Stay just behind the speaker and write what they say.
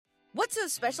What's so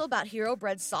special about Hero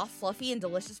Bread's soft, fluffy, and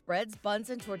delicious breads, buns,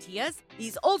 and tortillas?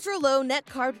 These ultra-low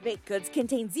net-carb baked goods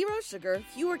contain zero sugar,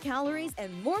 fewer calories,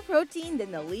 and more protein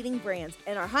than the leading brands,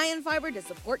 and are high in fiber to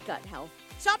support gut health.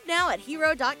 Shop now at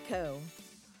hero.co.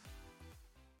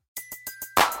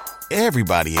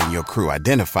 Everybody in your crew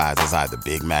identifies as either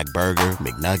Big Mac Burger,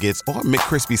 McNuggets, or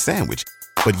McCrispy Sandwich.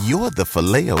 But you're the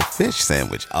Filet-O-Fish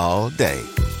Sandwich all day.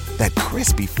 That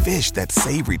crispy fish, that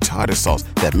savory tartar sauce,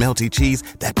 that melty cheese,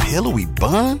 that pillowy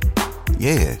bun.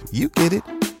 Yeah, you get it.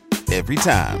 Every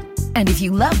time. And if you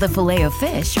love the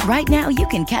Filet-O-Fish, right now you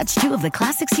can catch two of the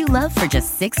classics you love for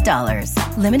just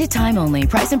 $6. Limited time only.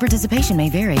 Price and participation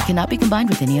may vary. Cannot be combined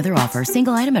with any other offer.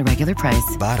 Single item at regular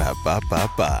price.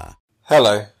 Ba-da-ba-ba-ba.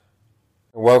 Hello.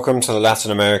 Welcome to the Latin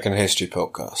American History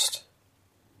Podcast.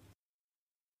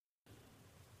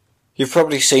 You've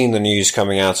probably seen the news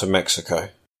coming out of Mexico.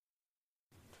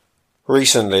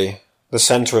 Recently, the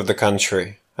centre of the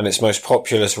country and its most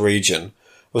populous region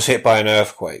was hit by an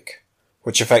earthquake,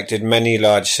 which affected many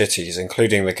large cities,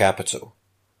 including the capital.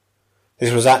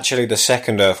 This was actually the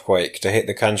second earthquake to hit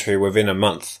the country within a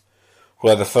month,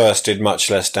 although the first did much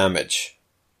less damage.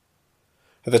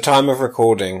 At the time of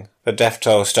recording, the death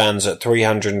toll stands at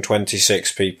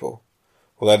 326 people,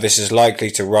 although this is likely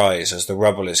to rise as the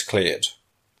rubble is cleared.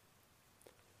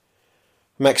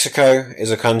 Mexico is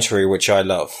a country which I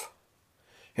love.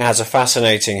 It has a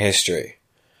fascinating history,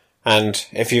 and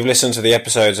if you've listened to the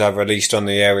episodes I've released on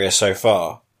the area so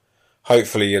far,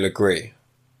 hopefully you'll agree.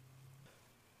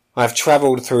 I've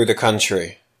travelled through the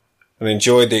country and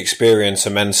enjoyed the experience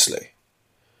immensely.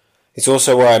 It's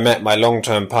also where I met my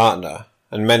long-term partner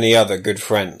and many other good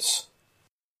friends.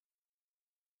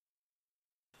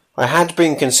 I had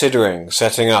been considering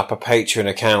setting up a Patreon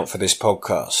account for this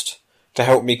podcast to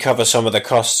help me cover some of the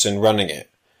costs in running it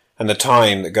and the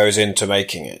time that goes into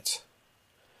making it.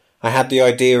 I had the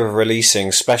idea of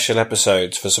releasing special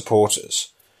episodes for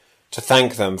supporters, to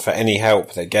thank them for any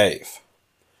help they gave.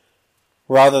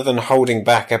 Rather than holding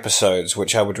back episodes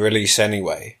which I would release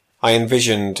anyway, I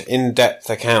envisioned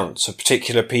in-depth accounts of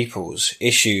particular people's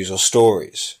issues or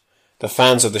stories the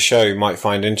fans of the show might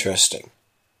find interesting.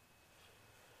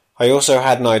 I also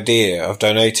had an idea of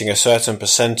donating a certain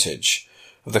percentage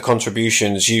of the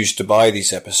contributions used to buy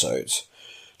these episodes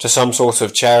to some sort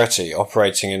of charity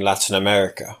operating in Latin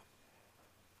America.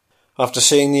 After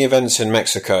seeing the events in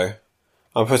Mexico,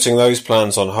 I'm putting those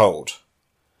plans on hold.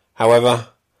 However,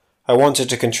 I wanted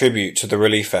to contribute to the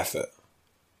relief effort.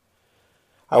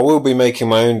 I will be making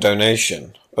my own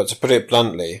donation, but to put it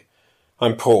bluntly,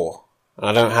 I'm poor and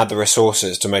I don't have the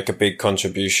resources to make a big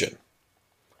contribution.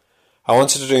 I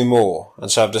wanted to do more, and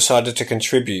so I've decided to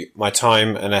contribute my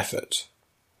time and effort.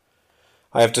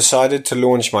 I have decided to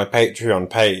launch my Patreon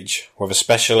page with a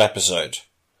special episode.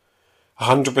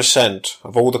 100%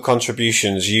 of all the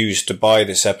contributions used to buy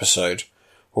this episode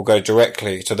will go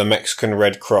directly to the Mexican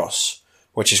Red Cross,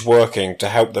 which is working to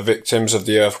help the victims of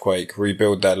the earthquake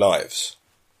rebuild their lives.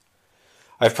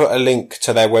 I've put a link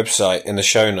to their website in the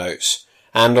show notes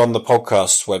and on the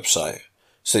podcast's website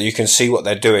so that you can see what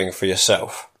they're doing for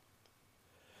yourself.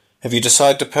 If you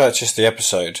decide to purchase the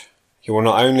episode, you will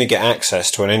not only get access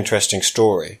to an interesting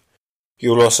story, you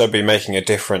will also be making a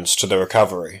difference to the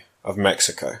recovery of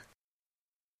Mexico.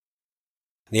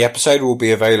 The episode will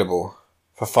be available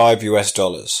for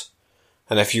 $5,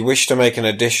 and if you wish to make an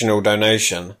additional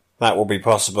donation, that will be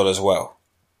possible as well.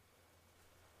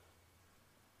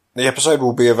 The episode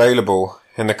will be available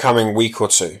in the coming week or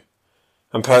two,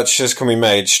 and purchases can be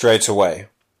made straight away.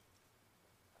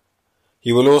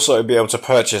 You will also be able to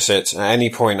purchase it at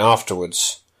any point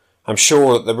afterwards. I'm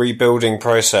sure that the rebuilding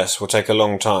process will take a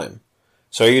long time,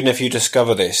 so even if you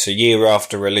discover this a year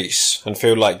after release and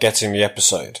feel like getting the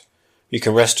episode, you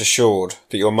can rest assured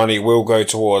that your money will go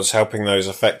towards helping those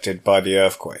affected by the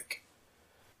earthquake.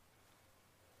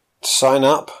 To sign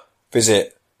up,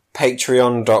 visit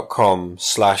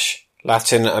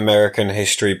patreon.com/Latin American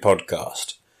History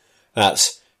Podcast.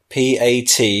 That's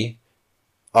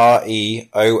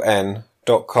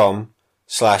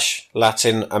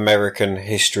patreon.com/Latin American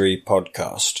History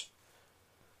Podcast.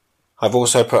 I've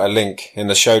also put a link in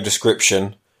the show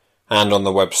description and on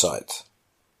the website.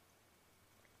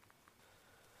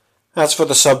 As for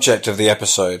the subject of the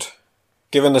episode,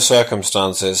 given the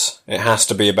circumstances, it has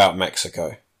to be about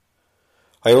Mexico.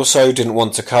 I also didn't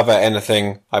want to cover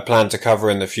anything I plan to cover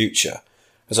in the future,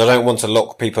 as I don't want to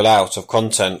lock people out of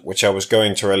content which I was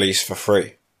going to release for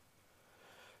free.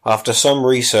 After some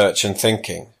research and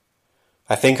thinking,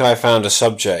 I think I found a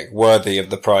subject worthy of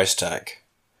the price tag.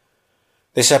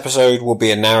 This episode will be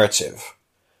a narrative,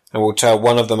 and will tell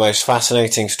one of the most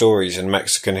fascinating stories in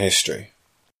Mexican history.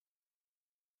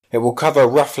 It will cover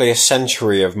roughly a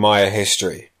century of Maya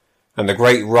history and the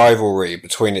great rivalry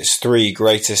between its three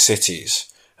greatest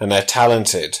cities and their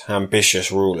talented,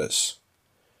 ambitious rulers.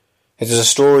 It is a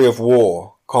story of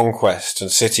war, conquest, and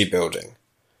city building.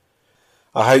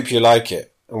 I hope you like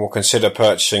it and will consider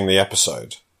purchasing the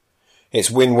episode. It's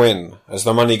win-win, as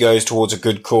the money goes towards a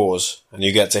good cause and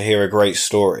you get to hear a great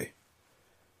story.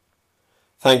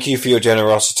 Thank you for your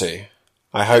generosity.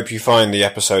 I hope you find the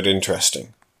episode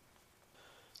interesting.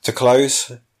 To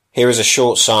close, here is a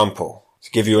short sample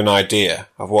to give you an idea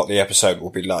of what the episode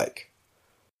will be like.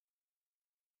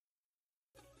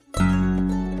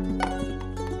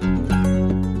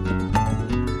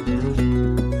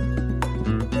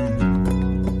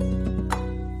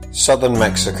 Southern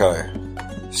Mexico,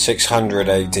 600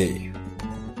 AD.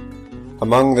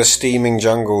 Among the steaming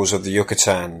jungles of the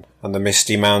Yucatan and the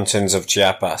misty mountains of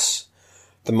Chiapas,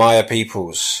 the Maya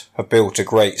peoples have built a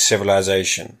great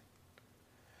civilization.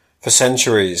 For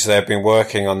centuries they have been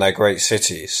working on their great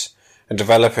cities and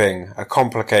developing a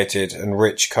complicated and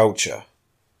rich culture.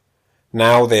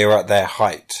 Now they are at their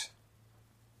height.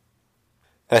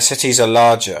 Their cities are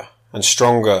larger and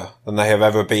stronger than they have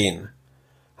ever been,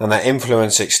 and their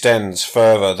influence extends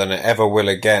further than it ever will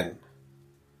again.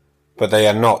 But they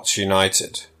are not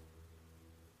united.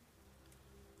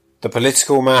 The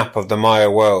political map of the Maya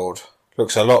world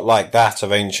looks a lot like that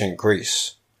of ancient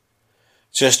Greece.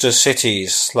 Just as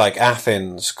cities like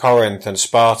Athens, Corinth and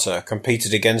Sparta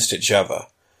competed against each other,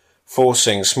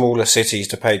 forcing smaller cities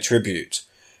to pay tribute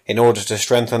in order to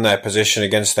strengthen their position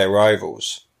against their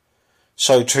rivals,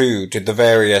 so too did the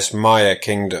various Maya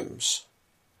kingdoms.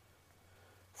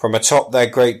 From atop their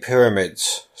great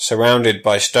pyramids, surrounded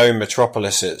by stone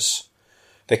metropolises,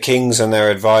 the kings and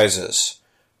their advisors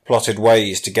plotted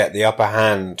ways to get the upper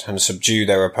hand and subdue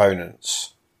their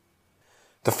opponents.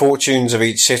 The fortunes of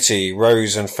each city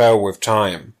rose and fell with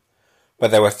time,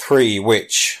 but there were three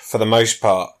which, for the most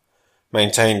part,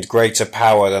 maintained greater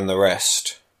power than the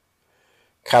rest: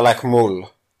 Calakmul,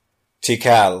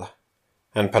 Tikal,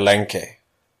 and Palenque.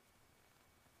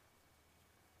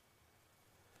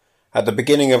 At the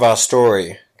beginning of our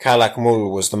story,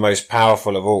 Calakmul was the most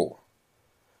powerful of all.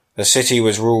 The city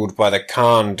was ruled by the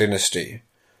Khan dynasty,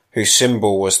 whose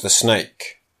symbol was the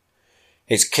snake.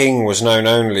 Its king was known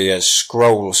only as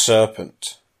Scroll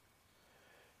Serpent.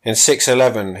 In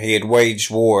 611 he had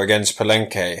waged war against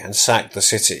Palenque and sacked the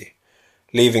city,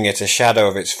 leaving it a shadow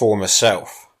of its former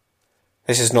self.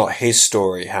 This is not his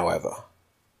story, however.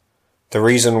 The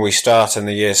reason we start in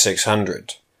the year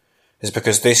 600 is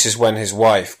because this is when his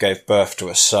wife gave birth to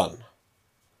a son.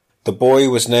 The boy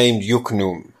was named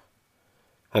Yuknum,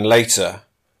 and later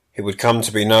he would come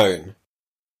to be known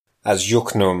as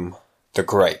Yuknum the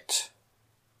Great.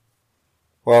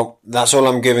 Well, that's all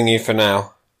I'm giving you for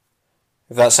now.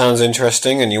 If that sounds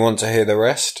interesting and you want to hear the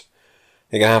rest,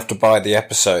 you're going to have to buy the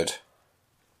episode.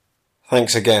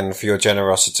 Thanks again for your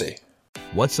generosity.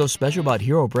 What's so special about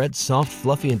Hero Bread's soft,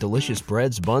 fluffy, and delicious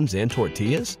breads, buns, and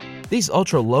tortillas? These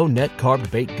ultra-low net-carb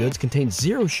baked goods contain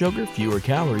zero sugar, fewer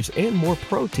calories, and more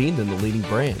protein than the leading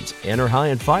brands, and are high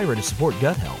in fiber to support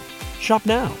gut health. Shop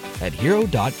now at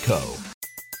Hero.co.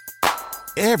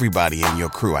 Everybody in your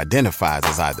crew identifies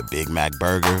as either Big Mac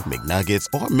Burger, McNuggets,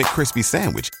 or McCrispy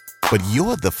Sandwich. But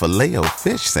you're the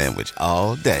Filet-O-Fish Sandwich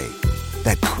all day.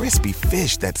 That crispy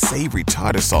fish, that savory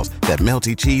tartar sauce, that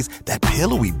melty cheese, that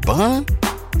pillowy bun.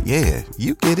 Yeah,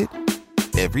 you get it.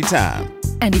 Every time.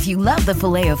 And if you love the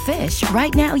Filet-O-Fish,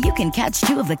 right now you can catch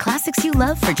two of the classics you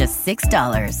love for just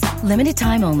 $6. Limited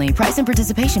time only. Price and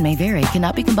participation may vary.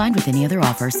 Cannot be combined with any other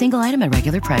offer. Single item at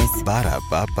regular price.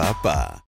 Ba-da-ba-ba-ba.